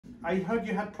I heard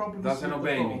you had problems Doesn't with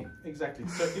obey the bow. me. Exactly.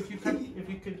 So if you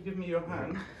could give me your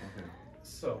hand. Okay.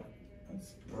 So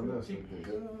that's pretty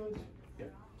good. Yeah.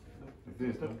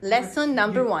 Lesson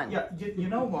number one. Yeah, you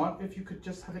know what? If you could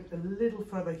just have it a little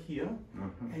further here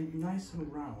and nice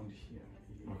and round here.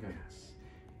 Okay. Yes.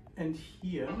 And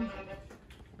here,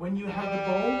 when you have the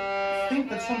bow, think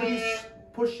that somebody's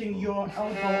pushing your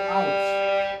elbow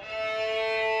out.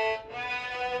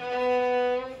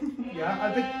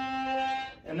 Yeah, a bit,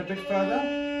 and a bit further.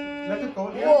 Let it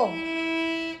go here. Whoa.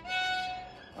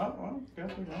 Oh, well,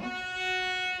 careful now.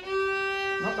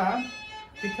 Not bad.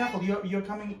 Be careful, you're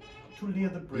coming too near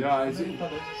the bridge. Yeah, I see.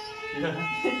 Yeah.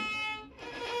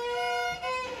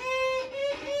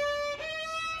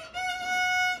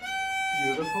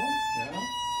 Beautiful. Yeah.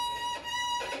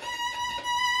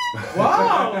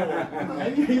 Wow!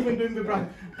 And you're even doing the drum.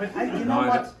 But you know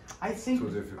what? I think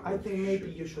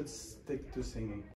maybe you should stick to singing.